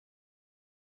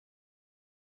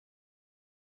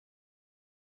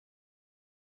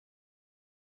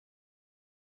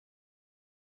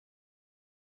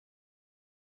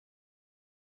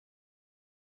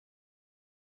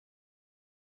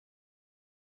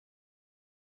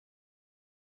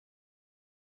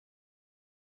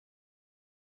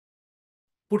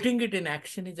putting it in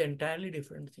action is entirely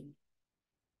different thing.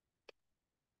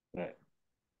 Right.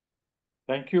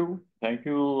 Thank you. Thank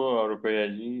you,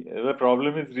 Rupeya ji. The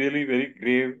problem is really very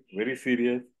grave, very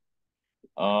serious.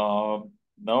 Now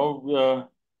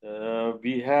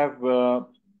we have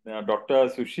Dr.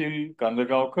 Sushil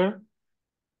Kandalgaonkar,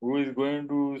 who is going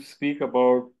to speak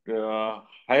about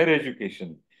higher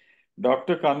education.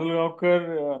 Dr.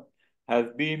 Kandalgaonkar has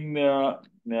been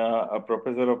a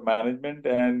professor of management,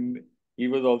 and he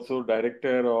was also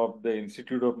director of the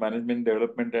Institute of Management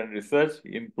Development and Research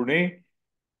in Pune.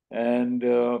 And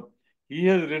he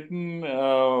has written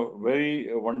a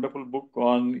very wonderful book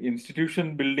on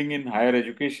institution building in higher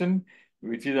education,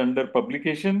 which is under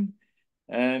publication.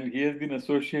 And he has been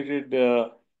associated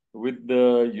with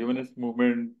the humanist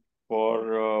movement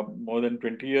for more than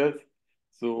 20 years.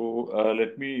 So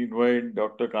let me invite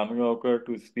Dr. Kandalgaonkar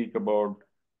to speak about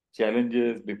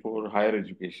challenges before higher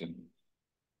education.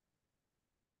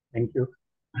 Thank you.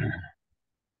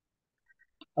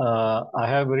 I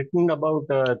have written about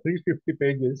 350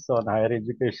 pages on higher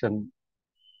education.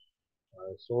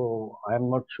 So I am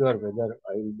not sure whether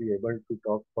I will be able to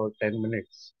talk for 10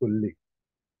 minutes fully.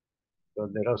 So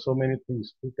there are so many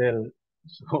things to tell,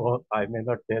 so I may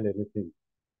not tell anything.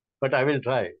 But I will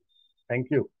try. Thank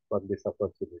you for this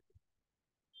opportunity.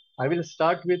 I will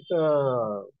start with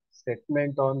a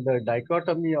statement on the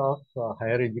dichotomy of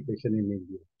higher education in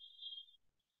India.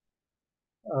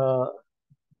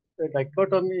 The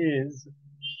dichotomy is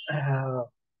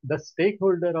the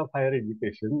stakeholder of higher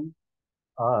education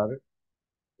are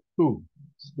two,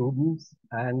 students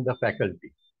and the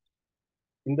faculty,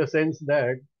 in the sense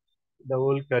that the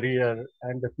whole career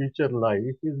and the future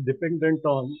life is dependent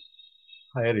on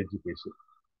higher education.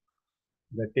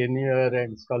 The tenure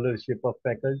and scholarship of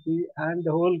faculty and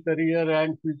the whole career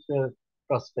and future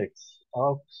prospects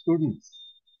of students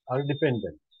are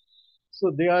dependent. So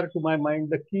they are, to my mind,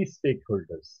 the key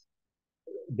stakeholders.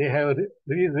 They have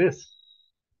risk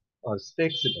or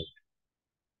stakes in it.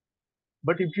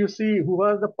 But if you see who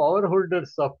are the power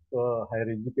holders of higher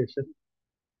education,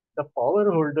 the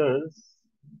power holders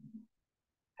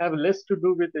have less to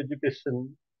do with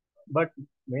education, but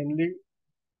mainly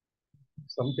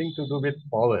something to do with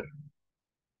power.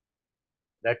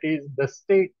 That is, the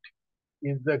state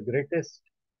is the greatest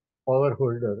power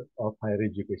holder of higher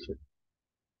education.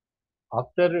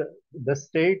 After the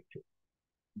state,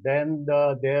 then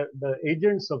the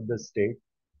agents of the state,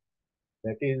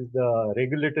 that is the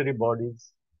regulatory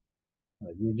bodies,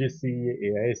 UGC,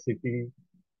 AICT,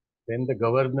 then the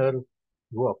governor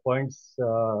who appoints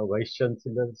vice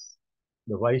chancellors,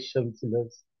 the vice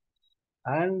chancellors,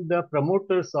 and the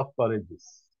promoters of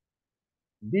colleges.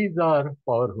 These are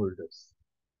power holders.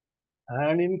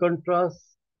 And in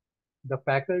contrast, the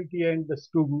faculty and the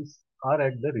students are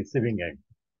at the receiving end.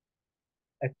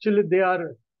 Actually, they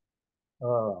are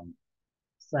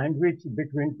sandwiched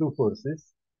between two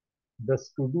forces. The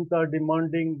students are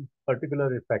demanding,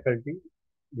 particularly faculty,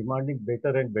 demanding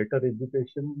better and better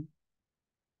education,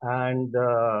 and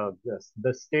yes,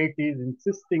 the state is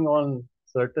insisting on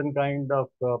certain kind of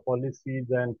policies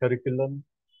and curriculum,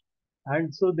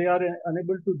 and so they are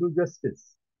unable to do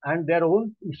justice, and their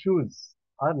own issues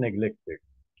are neglected.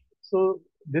 So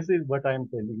this is what I am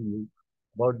telling you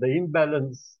about the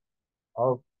imbalance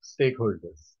of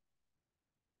stakeholders.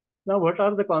 Now, what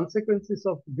are the consequences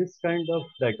of this kind of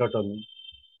dichotomy?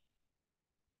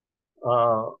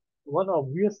 One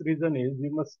obvious reason is we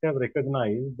must have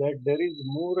recognized that there is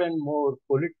more and more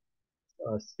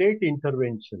state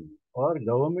intervention or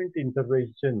government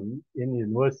intervention in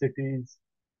universities,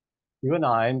 even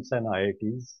IIMs and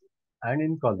IITs, and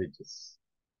in colleges.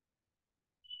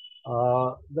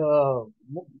 And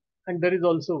there is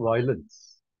also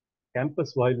violence.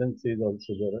 Campus violence is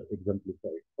also there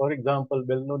exemplified. For example,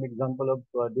 well-known example of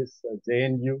this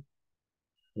JNU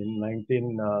in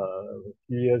 19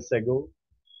 few years ago,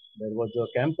 there was a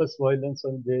campus violence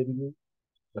on JNU.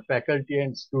 The faculty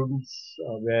and students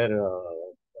were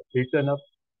beaten up,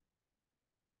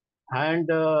 and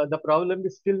the problem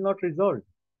is still not resolved.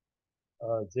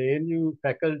 JNU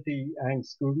faculty and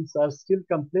students are still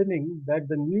complaining that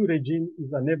the new regime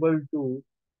is unable to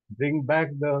bring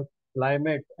back the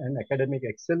climate and academic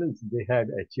excellence they had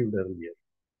achieved earlier.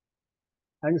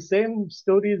 And same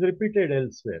story is repeated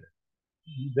elsewhere.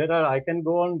 I can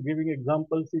go on giving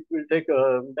examples. It will take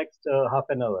next half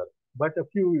an hour, but a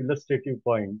few illustrative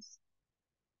points,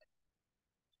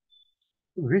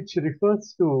 which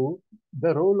refers to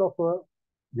the role of a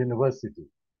university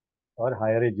or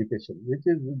higher education, which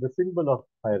is the symbol of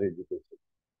higher education.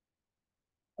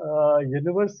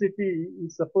 University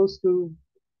is supposed to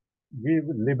give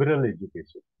liberal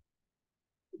education.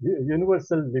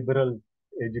 universal liberal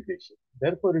education.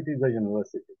 Therefore, it is a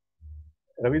university.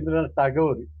 Rabindranath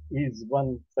Tagore is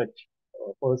one such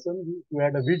person who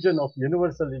had a vision of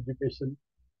universal education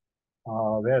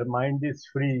where mind is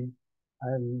free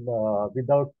and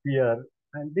without fear.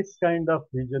 And this kind of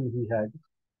vision he had.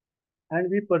 And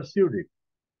we pursued it.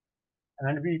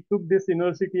 And we took this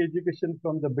university education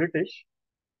from the British.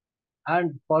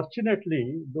 And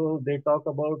fortunately, though they talk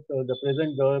about the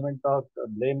present government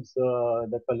blames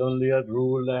the colonial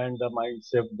rule and the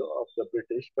mindset of the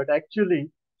British, but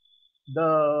actually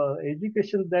the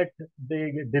education that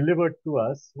they delivered to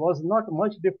us was not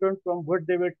much different from what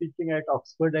they were teaching at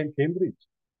Oxford and Cambridge.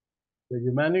 The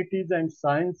humanities and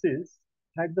sciences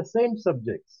had the same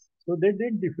subjects, so they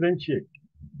did differentiate.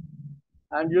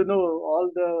 And you know, all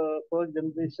the first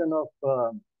generation of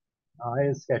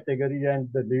highest category and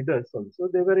the leaders also,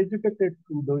 they were educated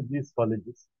in these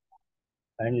colleges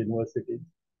and universities.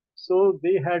 So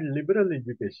they had liberal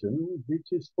education, which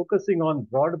is focusing on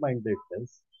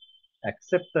broad-mindedness,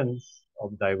 acceptance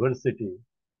of diversity,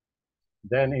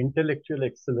 then intellectual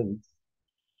excellence,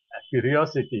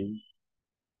 curiosity.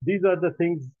 These are the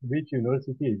things which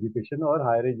university education or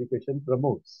higher education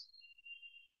promotes.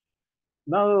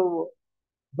 Now,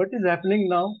 what is happening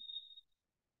now?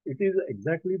 It is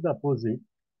exactly the opposite.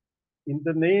 In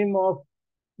the name of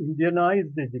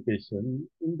Indianized education,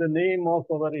 in the name of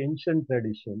our ancient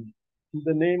tradition, in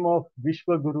the name of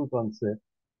Vishwaguru concept,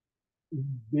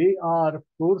 they are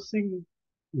forcing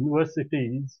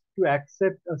universities to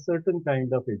accept a certain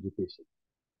kind of education.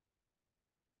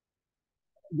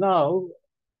 Now,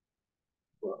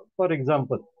 for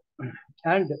example,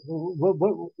 and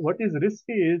what is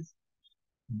risky is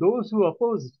those who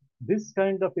oppose this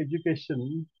kind of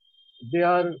education, they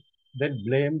are then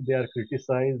blamed, they are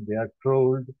criticized, they are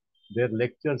trolled, their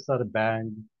lectures are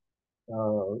banned.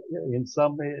 Uh, in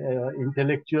some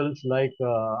intellectuals like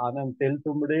Anand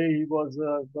Teltumbde, he was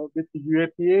with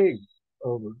UAPA,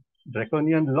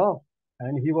 draconian law,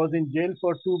 and he was in jail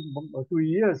for 2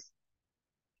 years.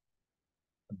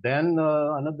 Then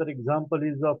another example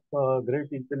is of great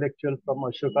intellectual from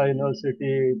Ashoka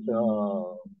University.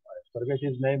 I forget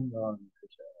his name.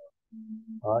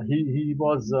 He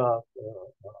was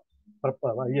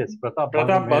yes, Pratap Bhanu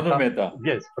Pratap Bhanu Mehta. Mehta.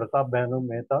 Yes, Pratap Bhanu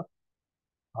Mehta.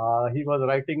 He was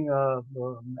writing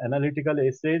analytical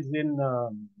essays in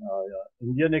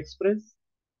Indian Express,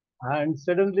 and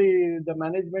suddenly the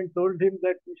management told him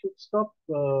that he should stop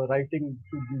writing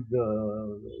to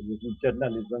these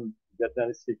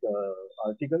journalistic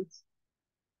articles.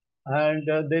 And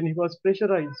then he was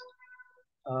pressurized.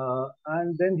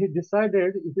 And then he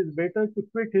decided it is better to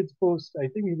quit his post. I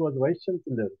think he was vice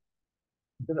chancellor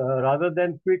rather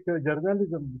than quit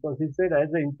journalism, because he said,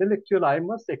 as an intellectual, I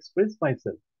must express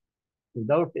myself.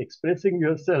 Without expressing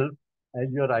yourself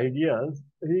and your ideas,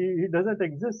 he doesn't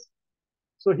exist.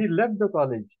 So he left the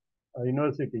college,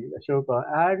 university, Ashoka,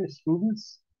 and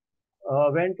students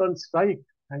went on strike.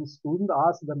 And students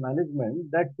asked the management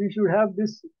that we should have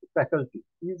this faculty.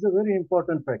 He is a very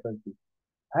important faculty.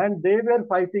 And they were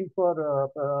fighting for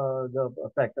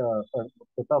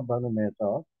Pratap Bhanu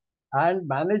Mehta, and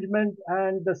management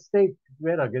and the state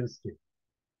were against it.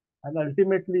 And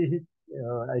ultimately, he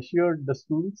assured the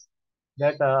students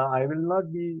that I will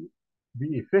not be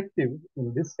effective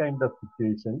in this kind of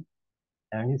situation.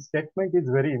 And his statement is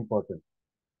very important.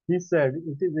 He said,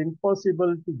 it is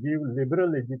impossible to give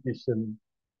liberal education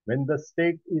when the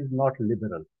state is not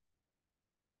liberal.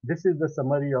 This is the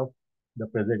summary of the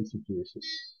present situation.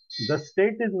 The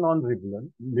state is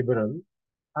non-liberal,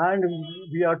 and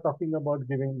we are talking about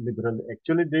giving liberal.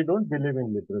 Actually, they don't believe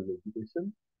in liberal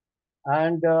education,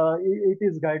 and it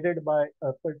is guided by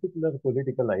a particular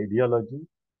political ideology.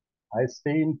 I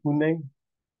stay in Pune,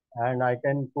 and I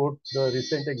can quote the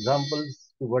recent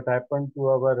examples to what happened to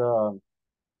our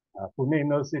Pune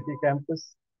University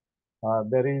campus.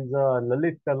 There is a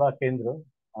Lalit Kala Kendra.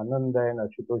 Anand and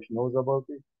Ashutosh knows about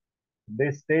it.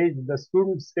 The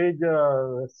student stage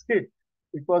skit.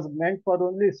 It was meant for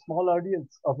only a small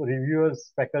audience of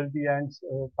reviewers, faculty, and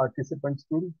participant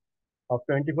students of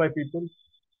 25 people.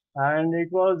 And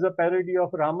it was a parody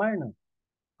of Ramayana.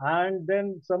 And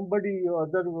then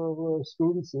other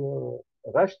students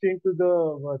rushed into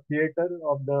the theater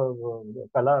of the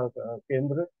Kala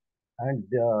Kendra and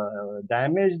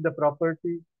damaged the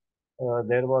property.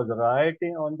 There was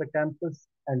rioting on the campus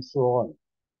and so on.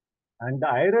 And the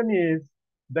irony is,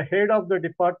 the head of the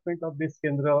department of this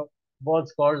Kendra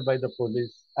was called by the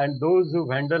police, and those who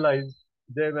vandalized,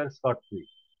 they were scot free.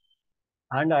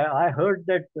 And I heard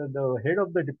that the head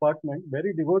of the department,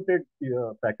 very devoted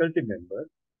faculty member,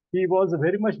 he was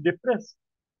very much depressed.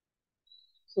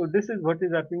 So this is what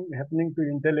is happening to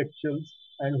intellectuals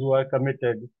and who are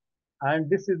committed, and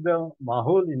this is the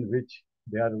mahal in which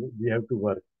we have to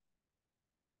work.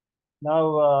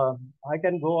 Now I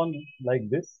can go on like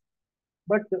this,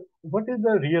 but what is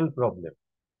the real problem?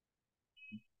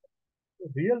 The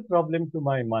real problem to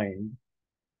my mind,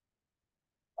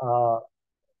 uh,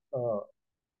 uh,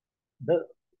 the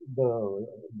the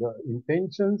the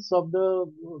intentions of the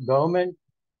government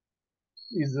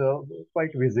is quite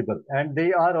visible, and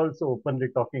they are also openly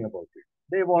talking about it.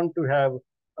 They want to have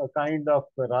a kind of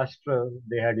Rashtra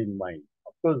they had in mind.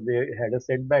 Of course, they had a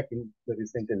setback in the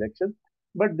recent election,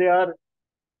 but they are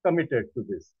committed to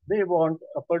this. They want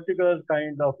a particular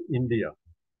kind of India,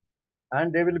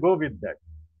 and they will go with that.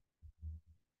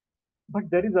 But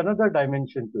there is another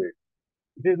dimension to it.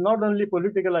 It is not only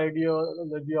political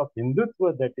ideology of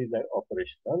Hindutva that is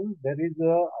operational. There is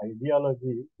a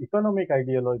ideology, economic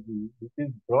ideology, which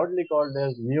is broadly called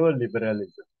as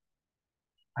neoliberalism.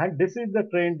 And this is the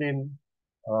trend in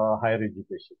higher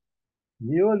education.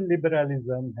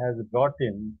 Neoliberalism has brought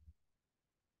in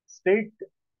state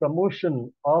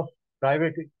promotion of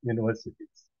private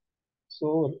universities.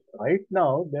 So right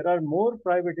now, there are more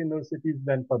private universities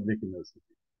than public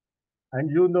universities. And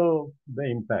you know the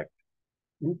impact.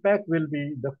 Impact will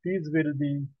be, the fees will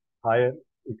be higher,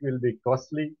 it will be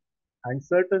costly, and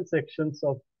certain sections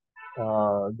of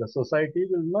the society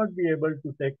will not be able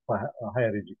to take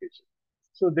higher education.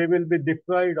 So they will be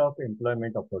deprived of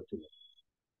employment opportunity.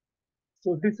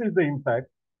 So this is the impact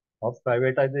of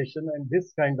privatization and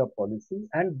this kind of policy,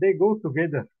 and they go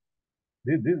together.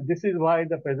 This is why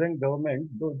the present government,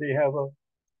 though they have a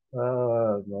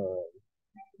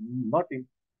not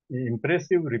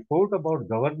impressive report about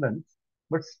governance,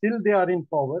 but still they are in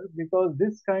power because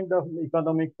this kind of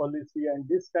economic policy and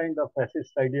this kind of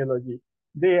fascist ideology,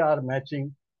 they are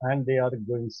matching and they are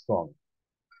going strong.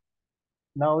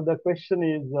 Now the question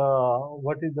is,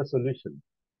 what is the solution?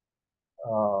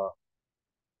 Uh,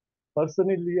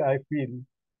 Personally, I feel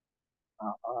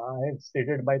I have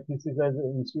stated my thesis as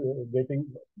getting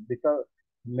because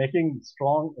making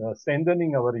strong,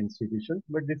 strengthening our institutions,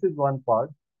 but this is one part.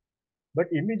 But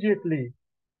immediately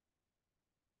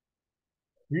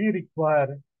we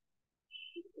require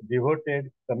devoted,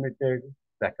 committed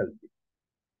faculty.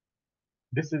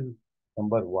 This is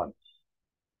number one.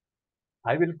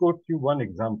 I will quote you one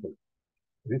example.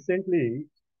 Recently,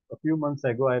 a few months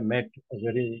ago, I met a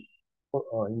very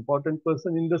important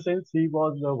person in the sense he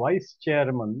was the vice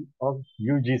chairman of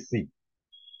UGC,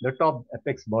 the top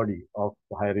apex body of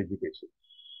higher education.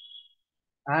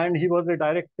 And he was a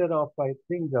director of, I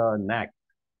think, NAC,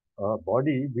 a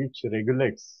body which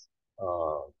regulates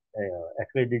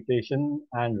accreditation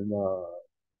and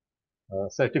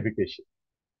certification,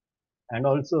 and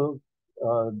also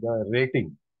the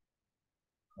rating.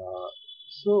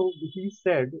 So he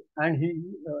said, and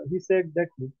he said that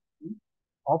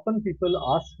often people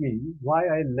ask me why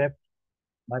I left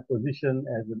my position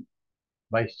as a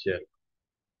vice chair,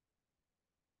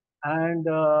 and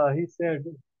he said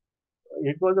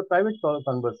it was a private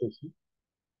conversation,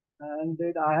 and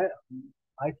that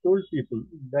I told people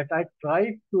that I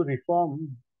tried to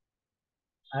reform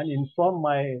and inform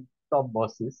my top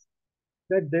bosses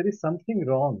that there is something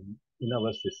wrong in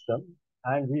our system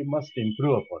and we must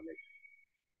improve upon it.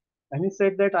 And he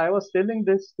said that I was telling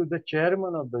this to the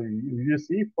chairman of the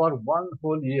UC for one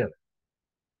whole year,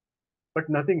 but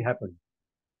nothing happened.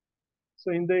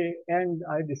 So in the end,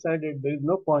 I decided there is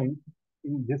no point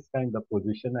in this kind of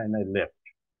position and I left.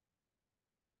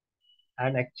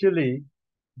 And actually,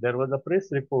 there was a press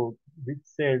report which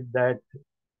said that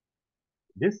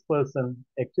this person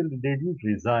actually didn't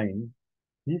resign.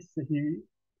 He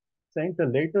sent a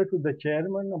letter to the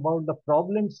chairman about the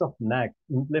problems of NAC,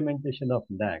 implementation of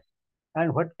NAC,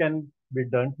 and what can be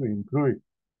done to improve it.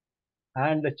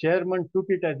 And the chairman took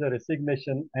it as a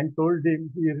resignation and told him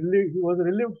he was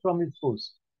relieved from his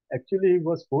post. Actually, he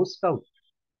was forced out.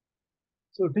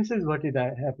 So this is what is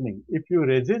happening. If you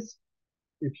resist,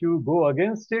 if you go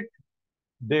against it,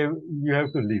 you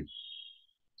have to leave.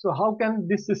 So how can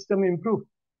this system improve?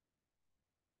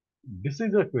 This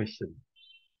is a question.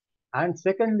 And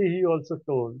secondly, he also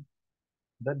told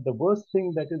that the worst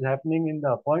thing that is happening in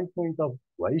the appointment of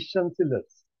vice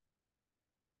chancellors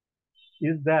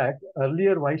is that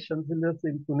earlier vice chancellors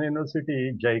in Pune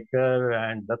University, Jaikar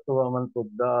and Dattavaman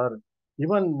Poddar,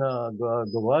 even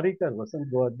Gowarikar,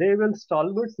 Vasant Gowar, they were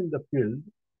stalwarts in the field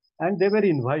and they were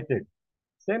invited.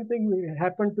 Same thing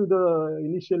happened to the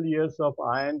initial years of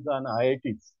IIMs and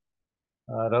IITs.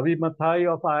 Ravi Mathai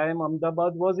of IIM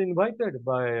Ahmedabad was invited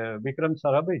by Vikram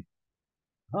Sarabhai.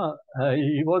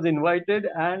 He was invited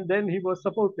and then he was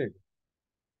supported.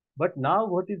 But now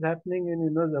what is happening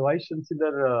in the vice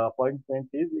chancellor appointment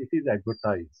is it is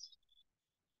advertised.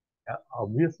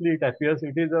 Obviously, it appears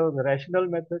it is a rational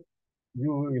method.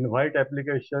 You invite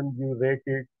application, you rate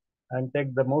it, and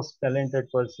take the most talented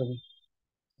person.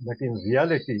 But in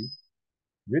reality,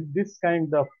 with this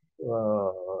kind of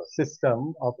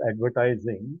system of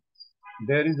advertising,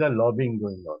 there is a lobbying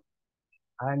going on.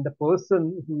 And the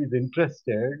person who is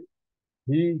interested,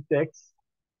 he takes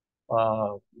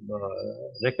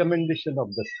recommendation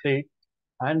of the state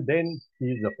and then he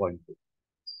is appointed.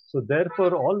 So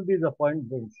therefore, all these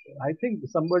appointments, I think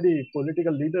somebody,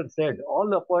 political leader said,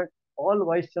 all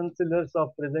vice chancellors of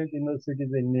present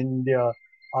universities in India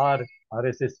are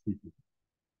RSS people.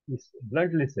 He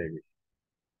bluntly said it.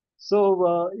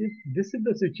 So if this is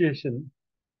the situation,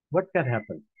 what can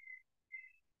happen?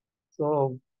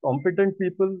 So competent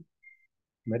people,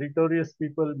 meritorious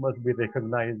people must be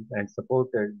recognized and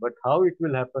supported. But how it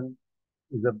will happen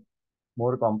is a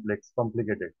more complex,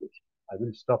 complicated question. I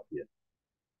will stop here.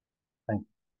 Thank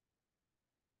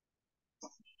you.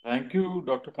 Thank you,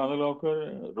 Dr.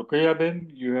 Kandalgaonkar. Rukaya Ben,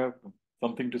 you have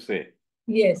something to say.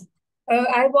 Yes.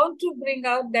 I want to bring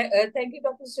out that, thank you,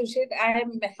 Dr. Sushit. I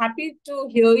am happy to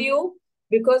hear you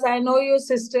because I know your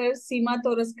sister, Seema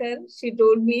Toraskar. She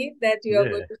told me that you are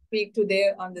going to speak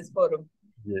today on this forum.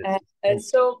 Yes.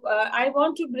 So I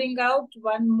want to bring out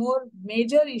one more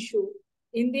major issue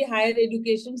in the higher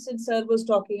education, since Sir was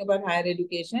talking about higher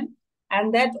education,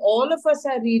 and that all of us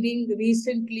are reading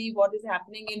recently what is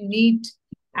happening in NEET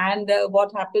and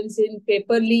what happens in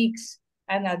paper leaks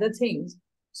and other things.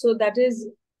 So that is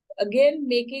again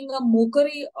making a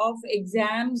mockery of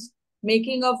exams,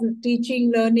 making of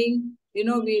teaching, learning. We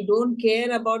don't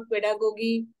care about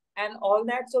pedagogy and all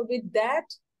that. So with that,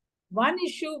 one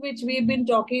issue which we've been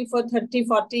talking for 30,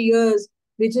 40 years,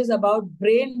 which is about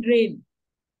brain drain.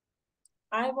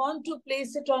 I want to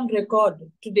place it on record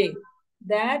today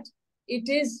that it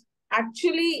is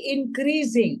actually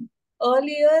increasing.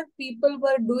 Earlier, people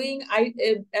were doing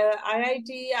IIT,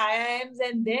 IIMs,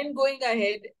 and then going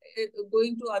ahead,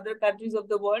 going to other countries of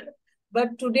the world.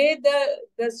 But today,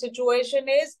 the situation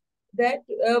is that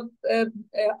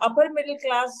upper middle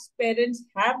class parents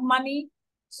have money,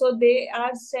 so they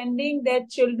are sending their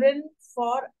children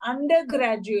for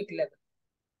undergraduate level,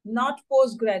 not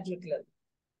postgraduate level.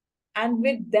 And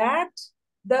with that,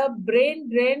 the brain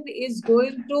drain is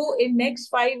going to, in next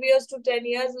 5 years to 10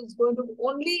 years, it's going to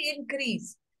only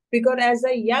increase. Because as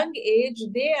a young age,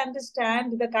 they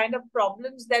understand the kind of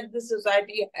problems that the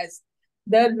society has.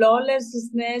 The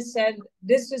lawlessness and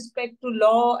disrespect to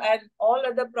law and all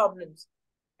other problems.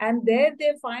 And there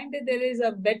they find that there is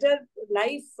a better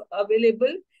life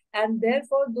available. And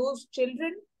therefore, those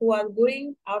children who are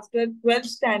going after 12th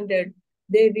standard,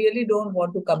 they really don't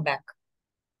want to come back.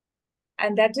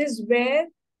 And that is where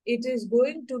it is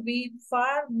going to be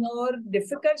far more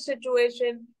difficult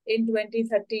situation in 20,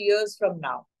 30 years from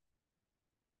now.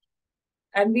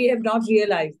 And we have not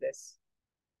realized this.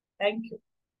 Thank you.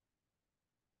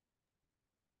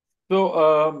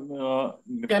 So,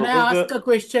 Can I ask a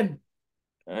question?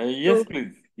 Yes,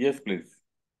 please. Yes, please.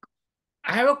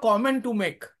 I have a comment to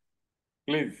make.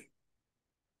 Please.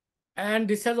 And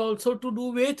this has also to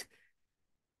do with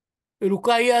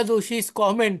Rukaiya Joshi's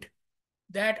comment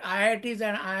that IITs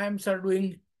and IIMs are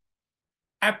doing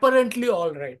apparently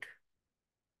all right.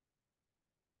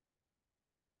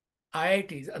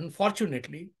 IITs,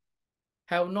 unfortunately,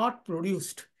 have not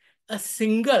produced a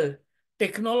single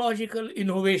technological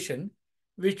innovation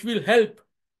which will help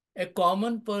a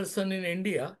common person in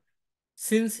India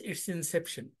since its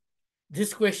inception.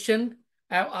 This question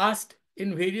I have asked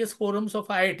in various forums of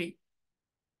IIT,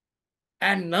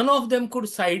 and none of them could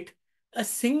cite a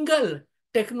single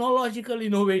technological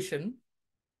innovation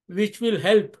which will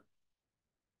help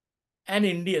an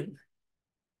Indian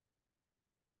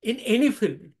in any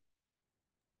field.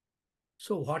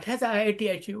 So what has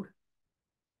IIT achieved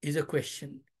is a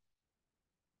question.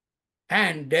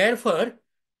 And therefore,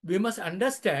 we must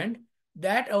understand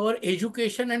that our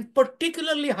education, and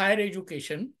particularly higher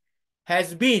education,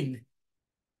 has been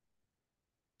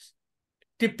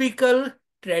typical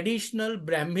traditional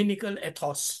Brahminical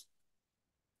ethos,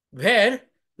 where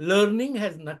learning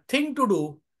has nothing to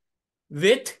do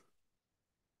with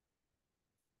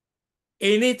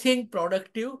anything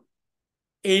productive,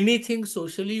 anything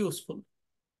socially useful.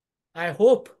 I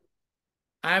hope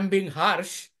I am being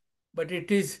harsh, but it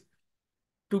is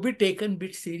to be taken a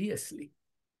bit seriously.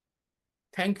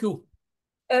 Thank you.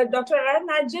 Dr. Aran,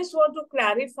 I just want to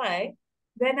clarify,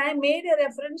 when I made a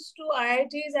reference to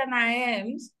IITs and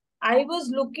IIMs, I was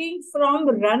looking from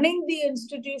running the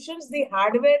institutions, the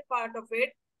hardware part of it,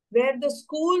 where the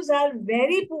schools are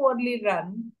very poorly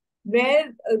run,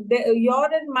 where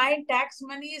your and my tax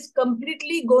money is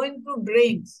completely going to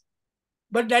drains.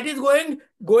 But that is going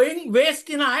waste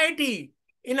in IIT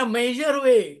in a major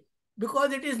way,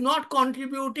 because it is not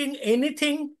contributing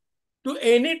anything to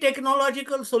any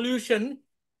technological solution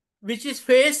which is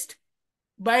faced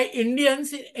by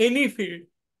Indians in any field.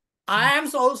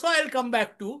 IIMs also I'll come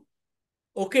back to.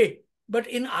 Okay. But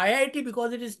in IIT,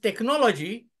 because it is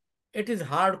technology, it is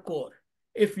hardcore.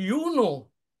 If you know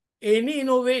any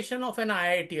innovation of an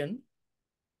IITian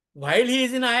while he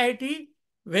is in IIT,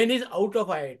 when he is out of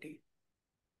IIT,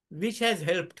 which has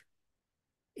helped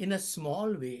in a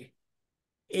small way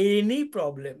any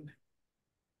problem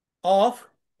of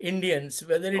Indians,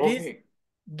 whether it is Okay.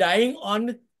 dying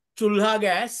on chulha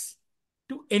gas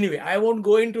to anyway. I won't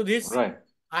go into this. Right.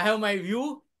 I have my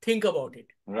view. Think about it.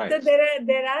 So Right.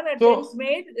 there are attempts So,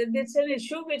 made. It's an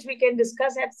issue which we can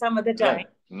discuss at some other time.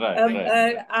 right.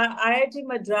 IIT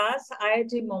Madras,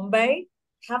 IIT Mumbai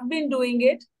have been doing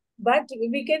it, but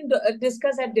we can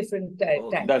discuss at different Okay.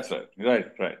 times. That's right. Right.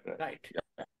 Right.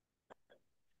 Yeah.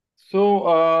 So,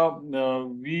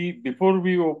 we before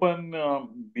we open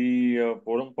the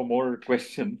forum for more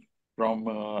questions from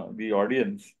the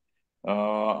audience,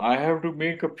 I have to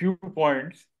make a few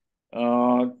points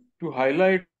to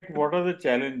highlight what are the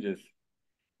challenges,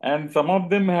 and some of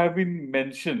them have been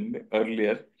mentioned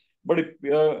earlier. But if,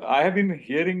 I have been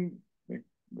hearing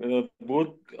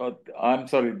both. I'm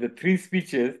sorry, the three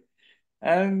speeches,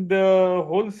 and the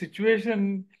whole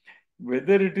situation,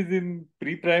 whether it is in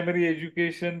pre-primary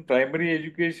education, primary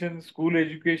education, school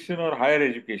education, or higher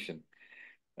education,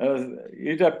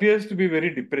 it appears to be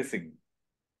very depressing.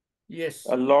 Yes.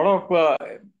 A lot of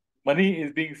money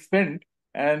is being spent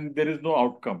and there is no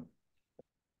outcome,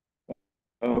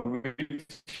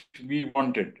 which we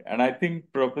wanted. And I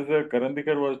think Professor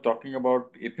Karandikar was talking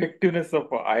about effectiveness of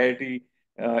IIT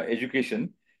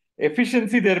education.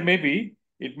 Efficiency there may be,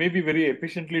 it may be very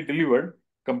efficiently delivered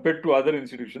compared to other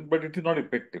institutions, but it is not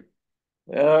effective.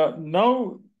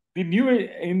 Now, the new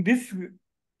in this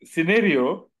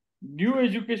scenario, new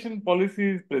education policy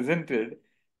is presented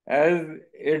as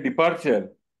a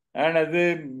departure and as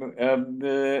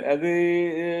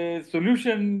a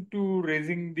solution to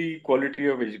raising the quality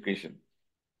of education.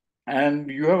 And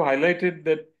you have highlighted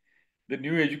that the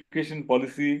new education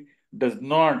policy does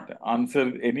not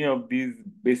answer any of these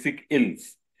basic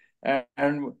ills.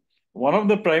 And one of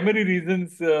the primary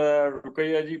reasons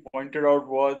Rukaiyaji pointed out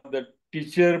was the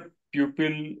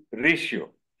teacher-pupil ratio.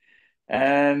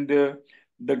 And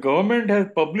the government has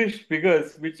published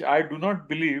figures which I do not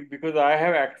believe because I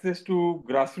have access to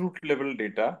grassroots level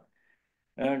data.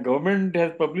 Government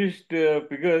has published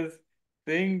figures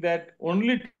saying that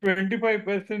only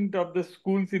 25% of the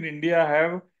schools in India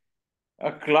have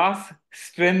a class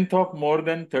strength of more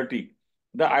than 30.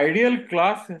 The ideal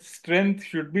class strength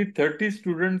should be 30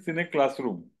 students in a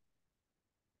classroom.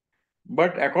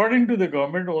 But according to the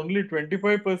government, only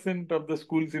 25% of the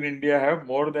schools in India have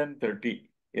more than 30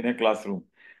 in a classroom.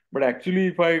 But actually,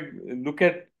 if I look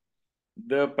at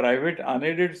the private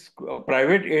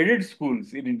aided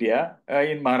schools in India,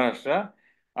 in Maharashtra,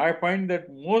 I find that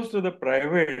most of the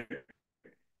private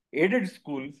aided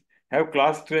schools have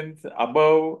class strengths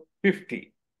above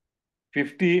 50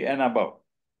 and above.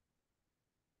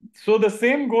 So the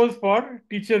same goes for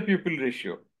teacher-pupil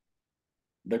ratio.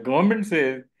 The government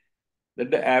says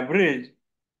that the average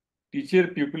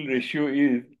teacher-pupil ratio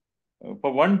is,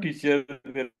 for one teacher,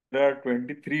 there are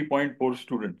 23.4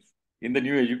 students in the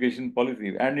new education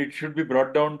policy, and it should be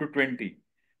brought down to 20.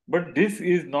 But this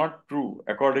is not true,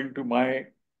 according to my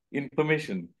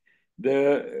information.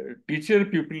 The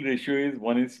teacher-pupil ratio is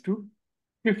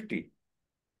 1:50,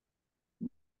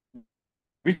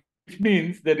 which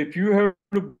means that if you have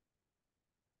to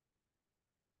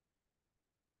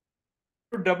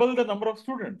double the number of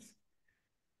students,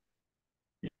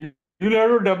 you'll have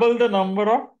to double the number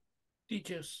of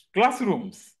Teachers.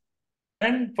 classrooms.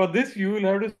 And for this, you will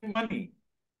have to spend money.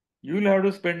 You will have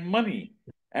to spend money.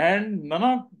 And none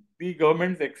of the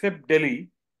governments except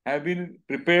Delhi have been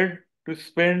prepared to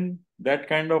spend that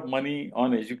kind of money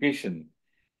on education.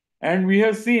 And we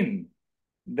have seen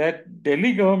that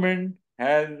Delhi government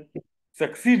has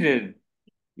succeeded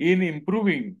in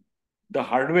improving the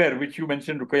hardware, which you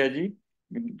mentioned, Rukayaji,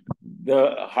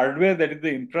 the hardware, that is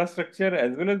the infrastructure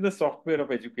as well as the software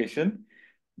of education.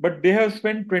 But they have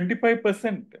spent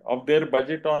 25% of their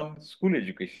budget on school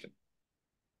education.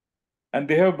 And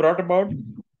they have brought about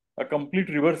a complete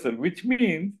reversal, which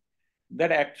means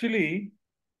that actually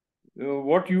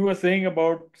what you were saying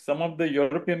about some of the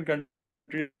European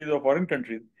countries or foreign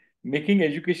countries making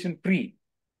education free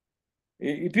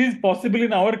it is possible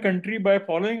in our country by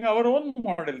following our own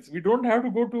models. We don't have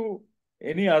to go to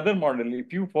any other model.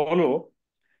 If you follow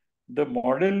the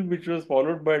model which was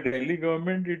followed by Delhi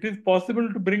government, it is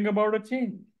possible to bring about a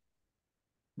change.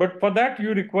 But for that,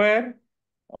 you require,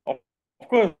 of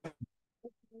course,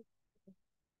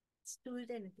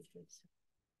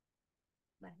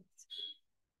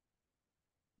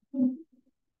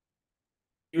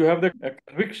 you have the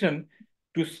conviction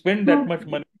to spend that much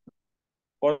money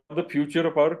for the future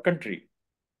of our country.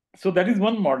 So that is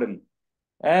one model.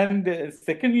 And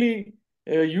secondly,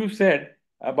 you said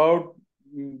about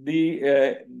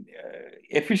the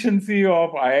efficiency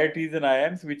of IITs and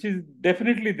IIMs, which is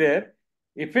definitely there.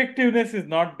 Effectiveness is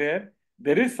not there.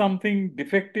 There is something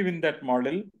defective in that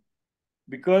model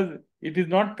because it is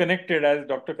not connected, as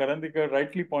Dr. Karandikar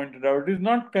rightly pointed out, it is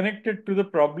not connected to the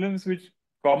problems which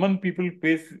common people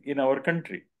face in our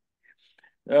country.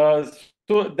 Uh,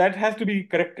 so that has to be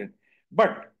corrected.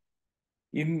 But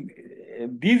in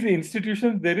these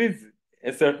institutions, there is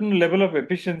a certain level of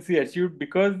efficiency achieved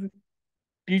because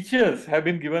teachers have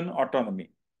been given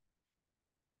autonomy.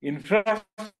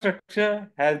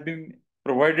 Infrastructure has been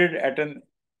provided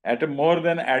at a more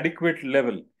than adequate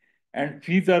level, and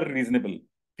fees are reasonable.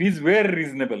 Fees were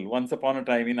reasonable once upon a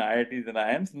time in IITs and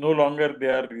IIMs. No longer they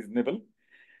are reasonable.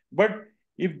 But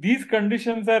if these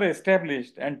conditions are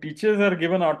established and teachers are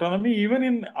given autonomy, even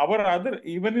in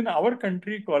our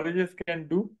country, colleges can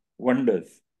do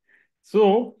wonders.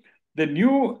 So the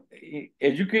new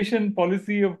education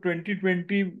policy of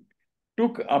 2020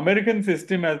 took American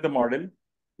system as the model.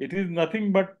 It is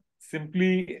nothing but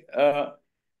simply a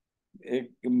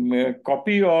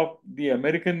copy of the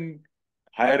American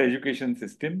higher education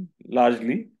system,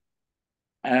 largely.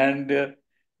 And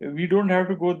we don't have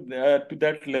to go to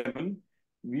that level.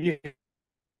 We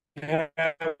have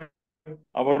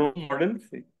our own models.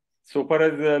 So far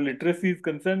as literacy is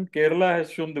concerned, Kerala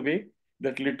has shown the way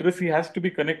that literacy has to be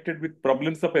connected with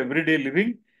problems of everyday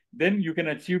living. Then you can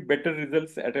achieve better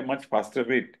results at a much faster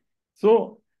rate.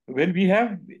 So when we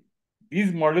have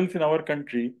these models in our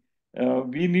country,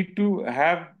 we need to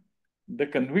have the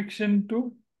conviction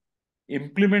to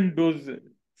implement those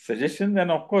suggestions. And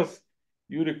of course,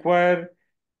 you require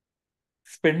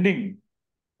spending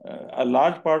a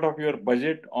large part of your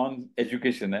budget on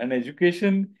education. And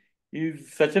education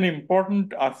is such an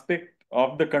important aspect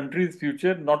of the country's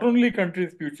future, not only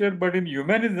country's future, but in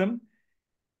humanism,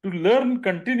 to learn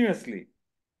continuously,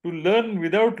 to learn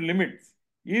without limits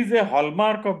is a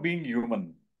hallmark of being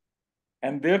human.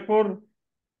 And therefore,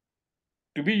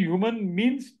 to be human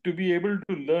means to be able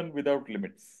to learn without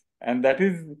limits. And that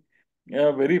is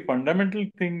a very fundamental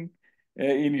thing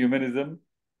in humanism.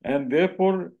 And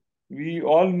therefore, we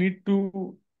all need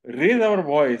to raise our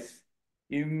voice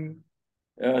in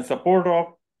support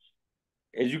of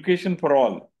education for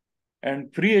all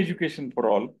and free education for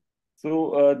all.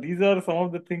 So these are some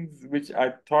of the things which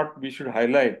I thought we should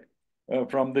highlight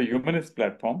from the humanist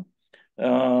platform.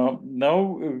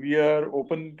 Now we are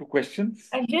open to questions.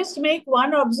 I'll just make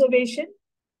one observation,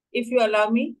 if you allow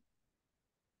me.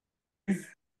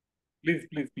 Please.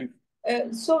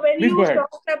 So when Please you go ahead.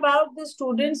 talked about the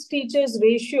students teachers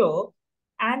ratio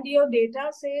and your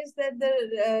data says that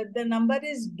the number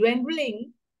is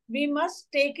dwindling, we must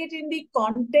take it in the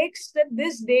context that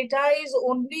this data is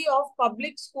only of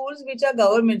public schools which are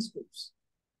government schools.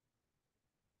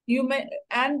 You may,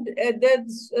 and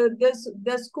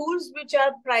the schools which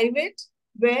are private,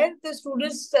 where the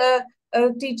students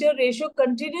teacher ratio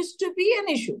continues to be an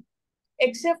issue,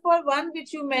 except for one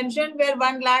which you mentioned where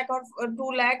 1 lakh or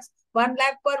 2 lakhs, 1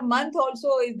 lakh per month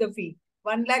also is the fee.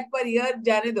 1 lakh per year,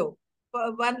 jane do.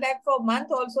 1 lakh per month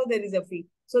also there is a fee.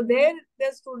 So there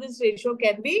the students ratio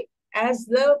can be as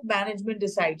the management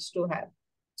decides to have.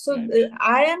 So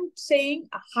I am saying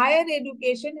higher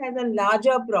education has a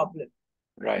larger problem.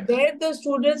 Right. Where the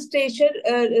students teacher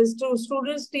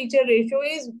ratio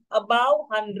is above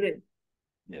 100.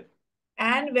 Yes.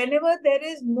 And whenever there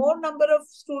is more number of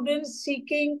students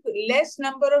seeking less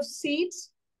number of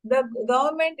seats, the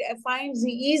government finds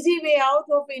the easy way out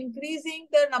of increasing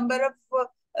the number of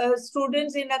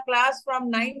students in a class from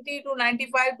 90 to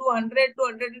 95 to 100 to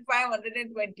 105,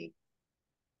 120.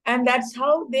 And that's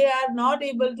how they are not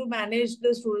able to manage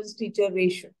the students teacher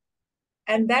ratio.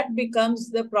 And that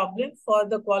becomes the problem for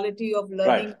the quality of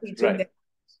learning teaching. Right.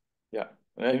 Yeah.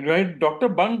 I invite Dr.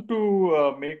 Bang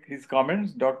to make his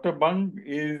comments. Dr. Bang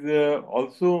is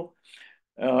also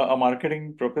a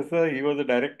marketing professor. He was a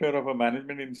director of a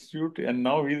management institute and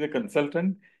now he's a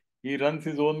consultant. He runs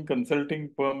his own consulting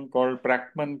firm called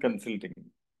Prackman Consulting.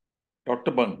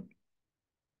 Dr. Bang.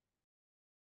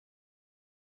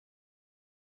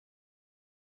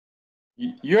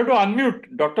 You have to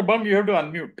unmute. Dr. Bang, you have to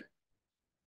unmute.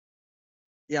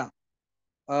 Yeah.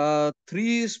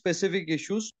 Three specific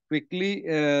issues quickly.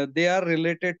 They are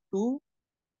related to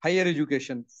higher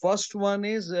education. First one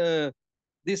is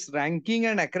this ranking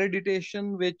and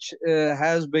accreditation, which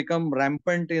has become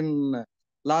rampant in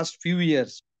last few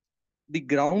years. The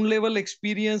ground level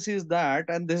experience is that,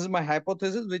 and this is my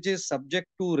hypothesis, which is subject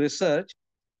to research.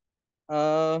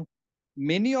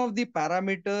 Many of the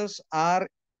parameters are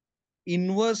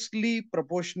inversely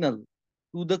proportional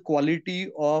to the quality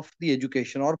of the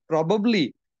education, or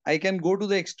probably I can go to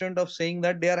the extent of saying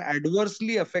that they are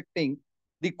adversely affecting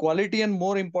the quality and,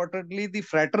 more importantly, the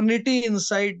fraternity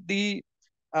inside the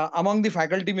among the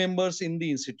faculty members in the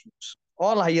institutes,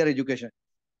 all higher education.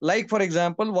 Like, for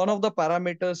example, one of the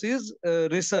parameters is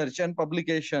research and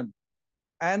publication,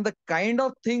 and the kind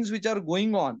of things which are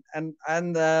going on,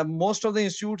 and most of the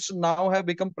institutes now have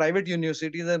become private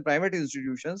universities and private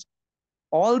institutions.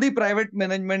 All the private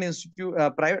management institute,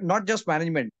 private, not just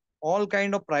management, all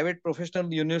kind of private professional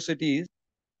universities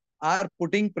are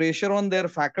putting pressure on their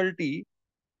faculty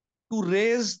to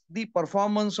raise the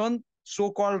performance on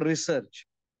so-called research,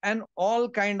 and all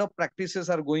kind of practices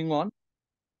are going on,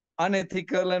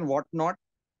 unethical and whatnot.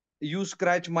 You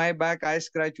scratch my back, I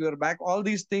scratch your back. All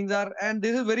these things are, and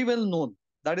this is very well known.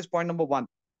 That is point number one.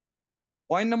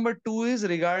 Point number two is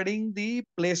regarding the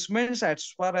placements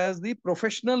as far as the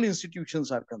professional institutions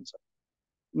are concerned.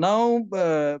 Now,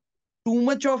 too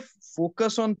much of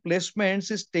focus on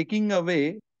placements is taking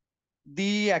away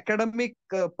the academic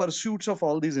pursuits of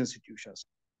all these institutions.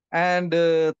 And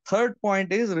third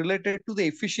point is related to the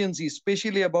efficiency,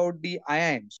 especially about the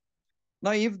IIMs.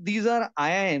 Now, if these are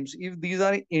IIMs, if these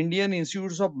are Indian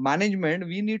Institutes of Management,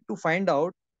 we need to find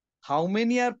out how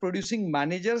many are producing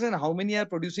managers and how many are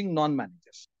producing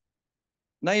non-managers.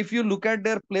 Now, if you look at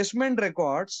their placement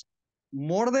records,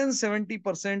 more than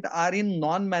 70% are in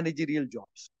non-managerial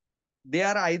jobs. They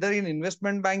are either in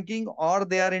investment banking, or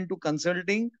they are into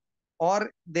consulting,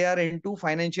 or they are into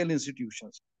financial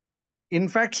institutions. In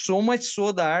fact, so much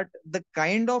so that the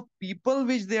kind of people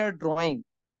which they are drawing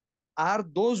are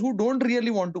those who don't really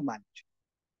want to manage.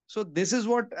 So this is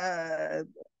what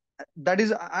that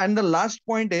is. And the last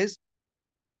point is,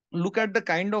 look at the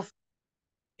kind of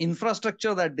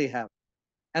infrastructure that they have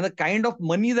and the kind of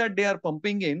money that they are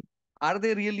pumping in. Are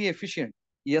they really efficient?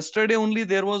 Yesterday only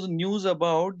there was news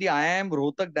about the IIM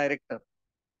Rohtak director,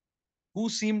 who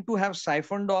seemed to have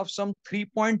siphoned off some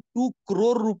 3.2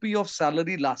 crore rupee of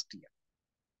salary last year.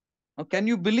 Now, can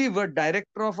you believe a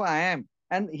director of IIM?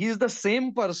 And he is the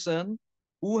same person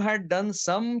who had done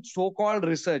some so-called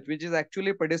research, which is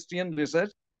actually pedestrian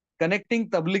research, connecting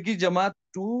Tablighi Jamaat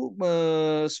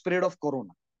to spread of corona.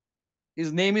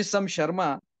 His name is Sam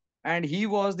Sharma, and he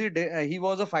was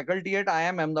a faculty at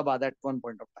IIM Ahmedabad at one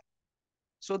point of time.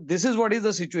 So this is what is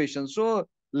the situation. So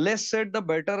less said the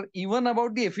better, even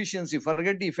about the efficiency.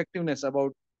 Forget the effectiveness,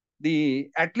 about the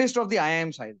at least of the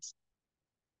IIM sides.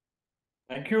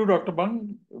 Thank you, Dr.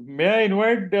 Bang. May I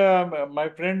invite my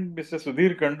friend Mr.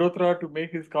 Sudhir Kandotra to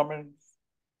make his comments?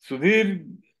 Sudhir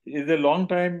is a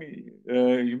long-time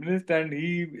humanist, and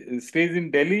he stays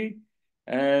in Delhi,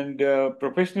 and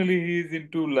professionally he is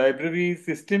into library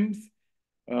systems,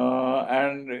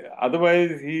 and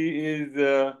otherwise he is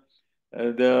the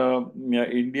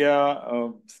India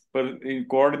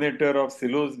coordinator of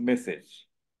Silo's message.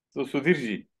 So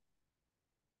Sudhirji.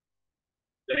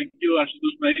 Thank you,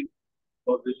 Ashutosh Bhai,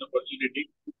 for this opportunity.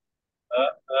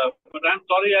 But I'm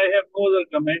sorry, I have no other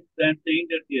comment than saying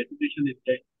that the education is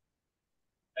dead.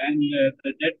 And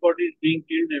the dead body is being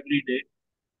killed every day.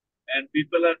 And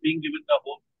people are being given the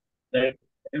hope that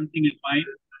everything is fine.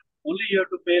 Only you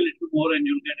have to pay a little more and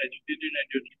you'll get educated and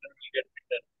your children will get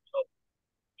better. So,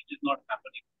 which is not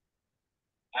happening.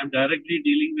 I'm directly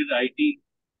dealing with IT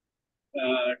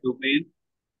domain,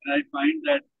 and I find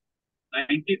that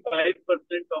 95%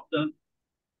 of the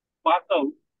pass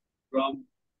out from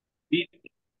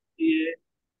BCA,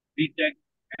 BTech,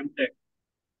 MTech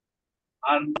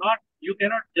are not, you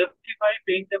cannot justify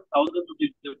paying them thousands of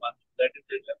rupees a month. That is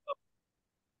their level.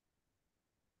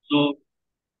 So,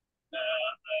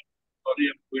 sorry,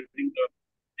 I'm quoting the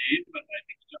name, but I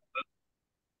think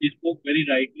he spoke very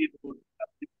rightly about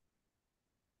something.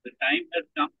 The time has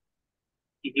come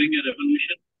to bring a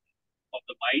revolution of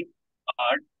the mind,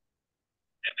 heart,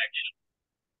 and action.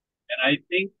 And I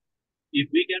think if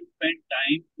we can spend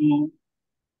time to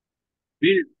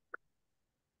build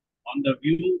on the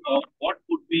view of what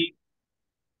would be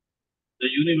the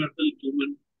universal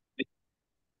human,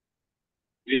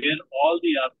 where all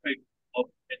the aspects of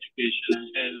education,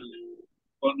 health,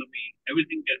 economy,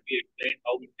 everything can be explained,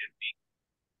 how it can be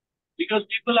Because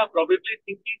people are probably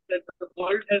thinking that the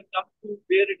world has come to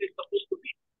where it is supposed to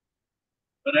be.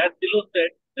 But as Dilo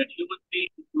said, that human being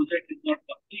project is not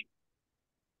complete.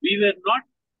 We were not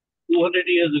 200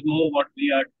 years ago what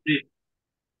we are today.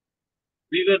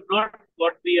 We were not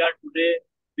what we are today.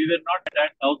 We were not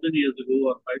that 1,000 years ago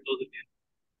or 5,000 years ago.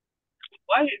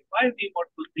 Why we want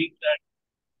to think that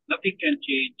nothing can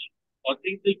change or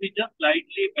things will be just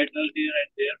slightly better here and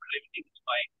there, but everything is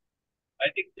fine? I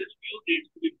think this view needs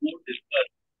to be more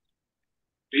discussed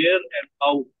where and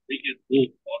how we can go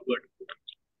forward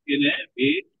in a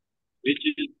way which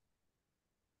is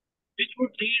which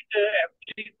would need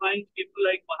amplifying people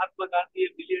like Mahatma Gandhi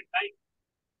a million times.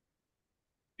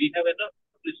 We have enough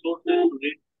resources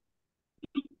today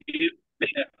to give a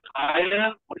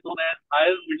higher, what is known as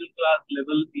higher middle class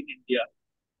level in India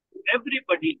to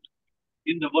everybody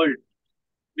in the world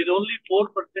with only 4%.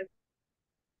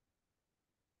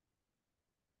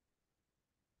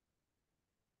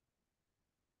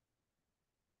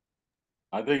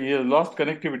 I think he has lost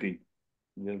connectivity.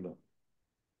 He has lost.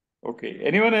 Okay.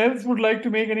 Anyone else would like to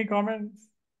make any comments?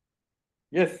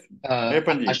 Yes,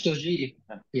 Mepanji. Ashutoshji,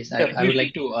 yes, Yeah, I would please.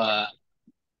 like to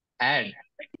add.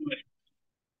 Thank you very much.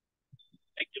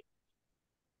 Thank you.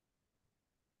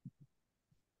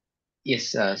 Yes,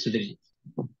 Sudhirji.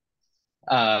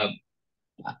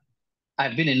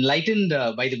 I've been enlightened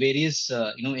by the various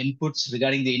inputs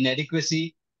regarding the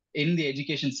inadequacy in the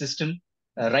education system,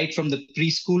 right from the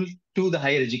preschool to the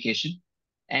higher education.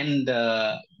 And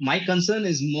my concern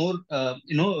is more,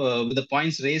 with the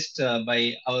points raised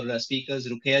by our speakers,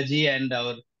 Rukhya ji and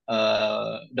our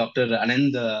Dr.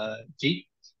 Anand ji,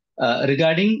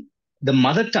 regarding the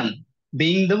mother tongue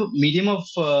being the medium of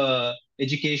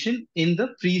education in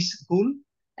the preschool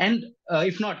and,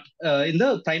 if not, in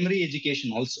the primary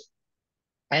education also.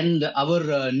 And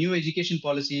our new education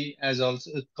policy, as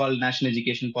also called National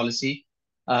Education Policy,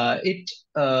 it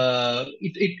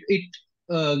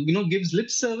gives lip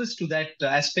service to that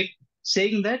aspect,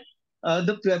 saying that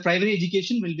the primary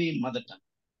education will be in mother tongue.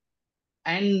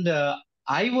 And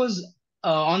I was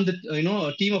on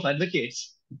the team of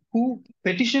advocates who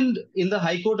petitioned in the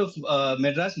High Court of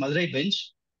Madras Madurai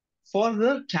bench for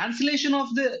the translation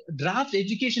of the draft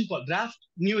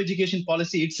new education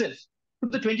policy itself to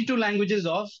the 22 languages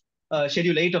of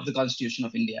Schedule 8 of the Constitution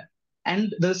of India.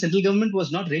 And the central government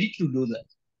was not ready to do that.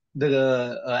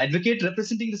 The advocate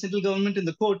representing the central government in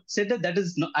the court said that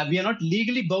is not, we are not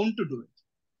legally bound to do it.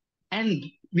 And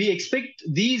we expect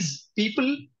these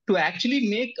people to actually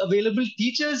make available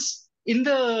teachers in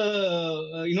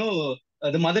the,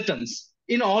 the mother tongues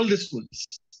in all the schools.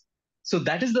 So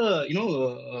that is the,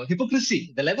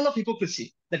 hypocrisy, the level of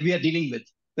hypocrisy that we are dealing with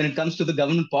when it comes to the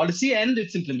government policy and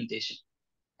its implementation.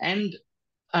 And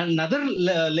another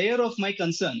layer of my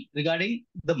concern regarding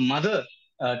the mother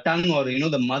tongue or,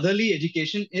 the motherly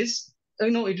education is,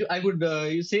 I would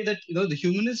say that, the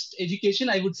humanist education,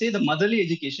 I would say the motherly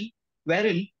education,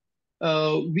 wherein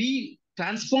we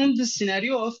transform this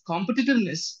scenario of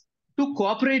competitiveness to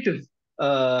cooperative,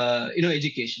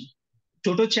 education.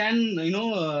 Toto Chan,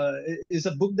 is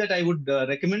a book that I would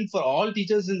recommend for all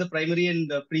teachers in the primary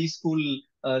and preschool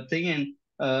thing. And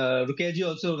Rukeji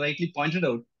also rightly pointed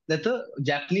out that the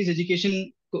Japanese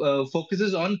education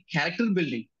focuses on character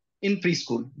building in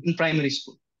preschool, in primary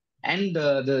school. And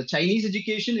the Chinese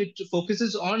education, it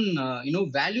focuses on,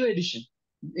 value addition.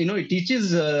 It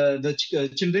teaches the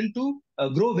children to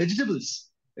grow vegetables.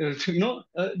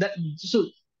 That so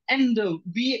and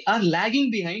we are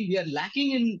lagging behind. We are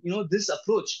lacking in this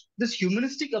approach, this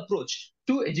humanistic approach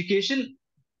to education,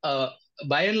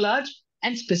 by and large,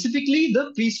 and specifically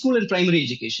the preschool and primary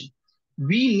education.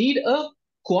 We need a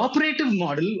cooperative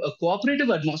model, a cooperative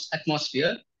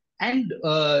atmosphere. And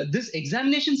this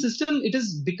examination system, it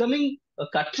is becoming a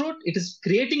cutthroat. It is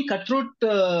creating cutthroat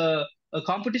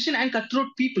competition and cutthroat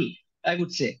people, I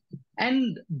would say.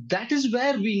 And that is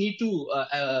where we need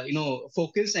to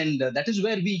focus, and that is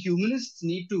where we humanists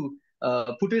need to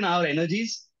put in our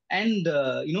energies and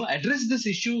address this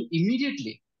issue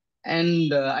immediately.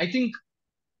 And I think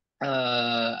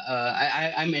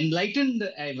I'm enlightened.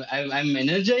 I'm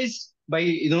energized by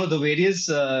the various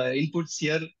inputs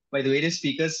here by the various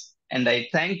speakers, and I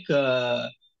thank the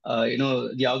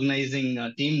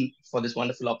organizing team for this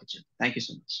wonderful opportunity. Thank you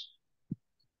so much.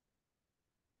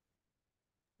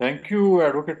 Thank you,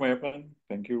 Advocate Mayappan.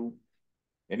 Thank you.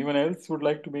 Anyone else would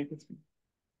like to make a speech?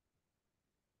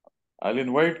 I'll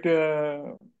invite.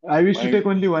 I wish to take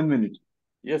only 1 minute.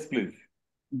 Yes, please.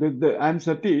 I'm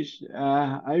Satish.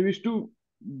 I wish to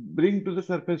bring to the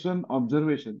surface one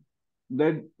observation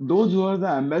that those who are the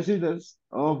ambassadors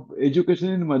of education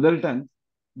in mother tongue,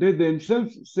 they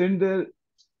themselves send their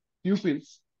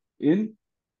pupils in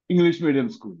English medium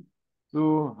school.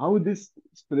 So how this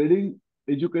spreading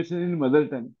education in mother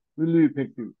tongue will be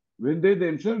effective when they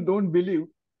themselves don't believe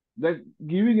that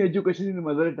giving education in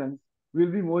mother tongue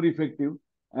will be more effective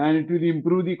and it will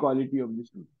improve the quality of the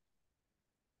student.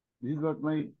 This is what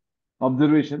my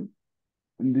observation,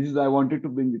 and this is I wanted to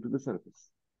bring it to the surface.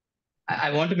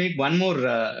 I want to make one more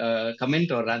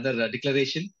comment, or rather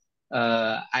declaration.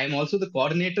 I am also the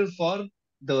coordinator for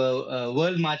the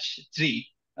World March 3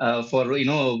 for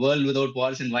World Without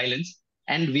Wars and Violence,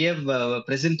 and we have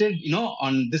presented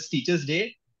on this Teachers'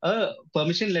 Day a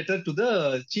permission letter to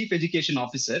the Chief Education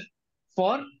Officer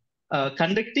for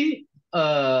conducting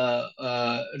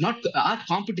not art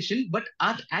competition but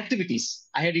art activities.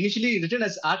 I had initially written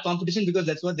as art competition because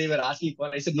that's what they were asking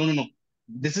for. I said no, no, no,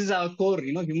 this is our core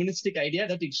humanistic idea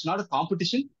that it's not a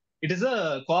competition, it is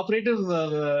a cooperative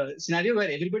scenario where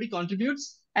everybody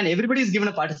contributes and everybody is given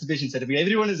a participation certificate,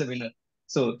 everyone is a winner.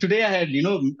 So today I had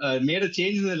made a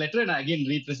change in the letter and I again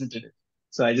represented it.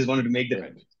 So I just wanted to make that.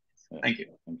 Right. Thank you.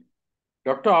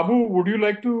 Dr. Abu, would you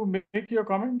like to make your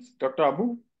comments? Dr.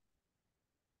 Abu?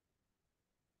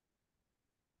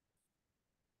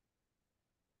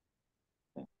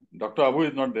 Dr. Abu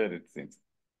is not there, it seems.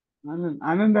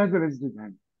 Anand has raised his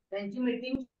hand. Thank you,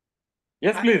 meeting.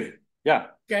 Yes, please. Yeah.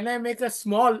 Can I make a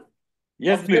small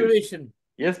Yes, please. observation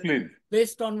Yes, please.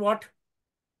 based on what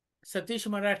Satish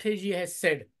Marathe ji has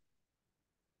said?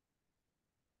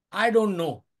 I don't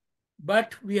know,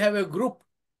 but we have a group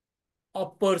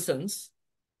of persons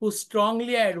who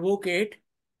strongly advocate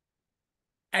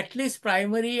at least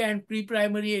primary and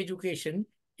pre-primary education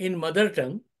in mother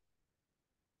tongue.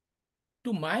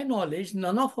 To my knowledge,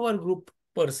 none of our group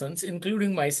persons,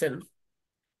 including myself,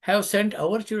 have sent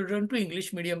our children to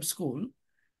English medium school,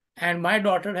 and my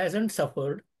daughter hasn't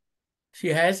suffered. She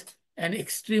has an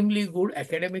extremely good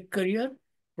academic career,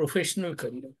 professional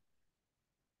career.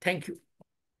 Thank you.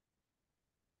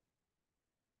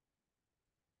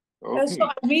 Okay. So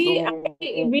we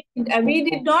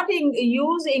did not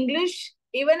use English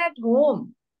even at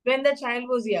home when the child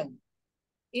was young,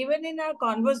 even in our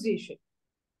conversation.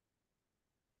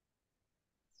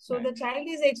 So the child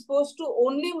is exposed to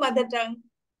only mother tongue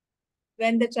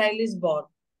when the child is born,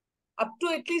 up to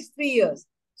at least 3 years.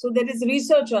 So there is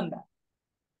research on that.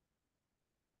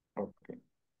 Okay.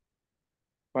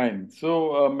 Fine.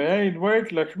 So may I invite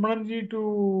Lakshmananji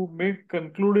to make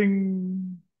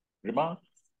concluding remarks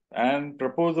and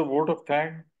propose a vote of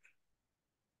thanks?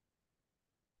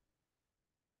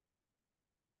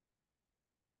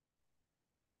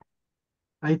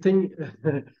 I think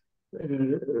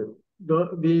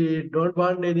we don't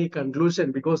want any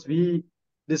conclusion because we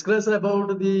discussed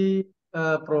about the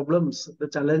problems, the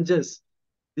challenges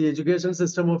the education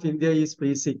system of India is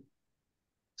facing.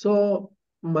 So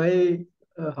my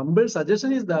humble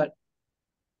suggestion is that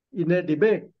in a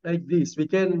debate like this, we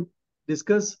can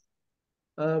discuss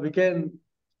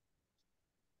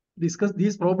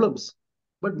these problems,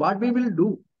 but what we will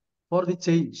do for the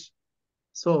change.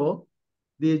 So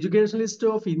the educationalists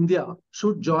of India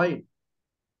should join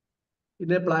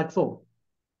in a platform,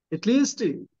 at least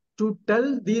to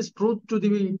tell these truth to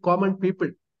the common people.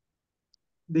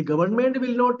 The government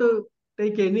will not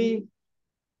take any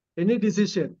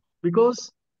decision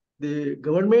because the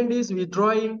government is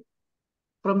withdrawing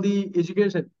from the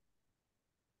education.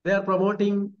 They are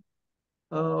promoting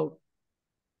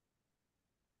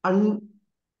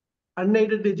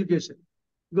unaided education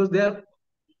because they are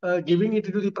giving it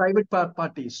to the private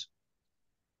parties.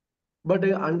 But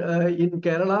in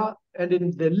Kerala and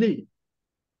in Delhi,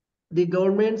 the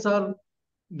governments are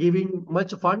giving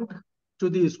much fund to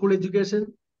the school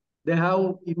education. They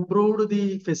have improved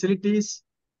the facilities.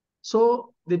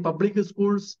 So the public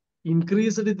schools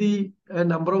increased the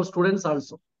number of students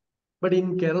also. But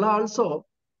in Kerala also,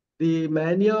 the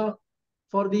mania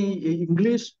for the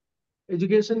English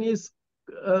education is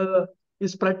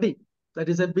spreading. That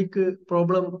is a big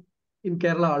problem in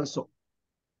Kerala also.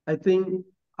 I think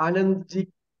Anand's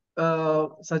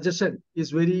suggestion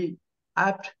is very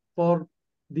apt for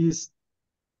this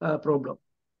problem.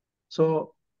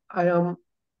 So I am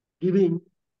giving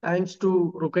thanks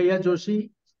to Rukaya Joshi,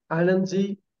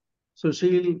 Anandji,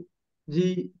 Sushil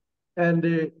ji, and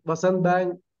Vasant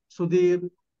Bang, Sudhir,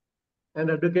 and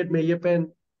Advocate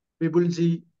Mayappan,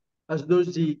 Vibulji,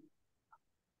 Ashutoshji.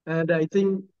 And I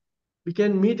think we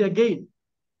can meet again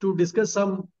to discuss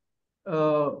some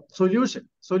solution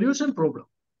problem,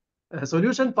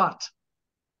 solution part.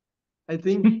 I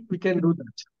think we can do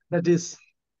that. That is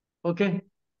okay.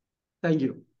 Thank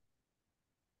you.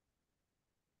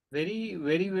 Very,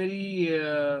 very, very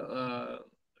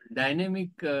dynamic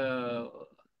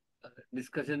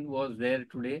discussion was there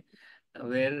today,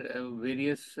 where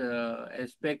various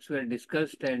aspects were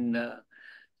discussed, and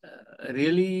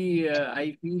really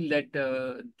I feel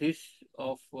that this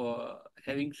of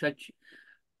having such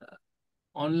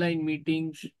online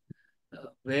meetings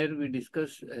where we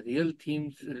discuss real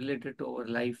themes related to our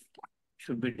life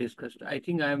should be discussed. I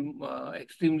think I'm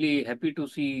extremely happy to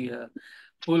see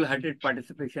full-hearted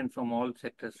participation from all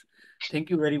sectors. Thank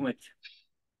you very much.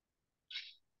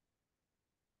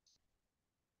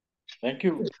 Thank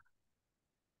you.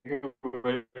 Thank you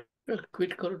very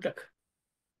Quit करो तक.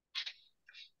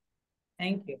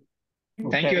 Thank you.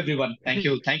 Thank you, everyone. Thank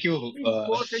you. Thank you Peace,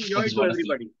 force, and for joy this to wonderful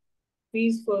everybody.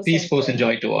 Peace, force, peace, and force, joy. and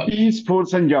joy to all. Peace,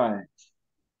 force, and joy.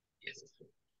 Yes.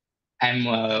 I'm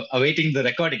awaiting the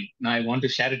recording. Now I want to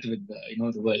share it with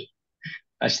the world.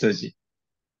 Ashutosh ji.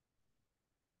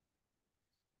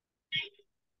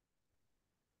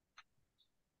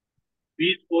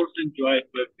 Peace, force, and joy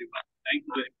to everyone. Thank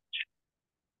you very much.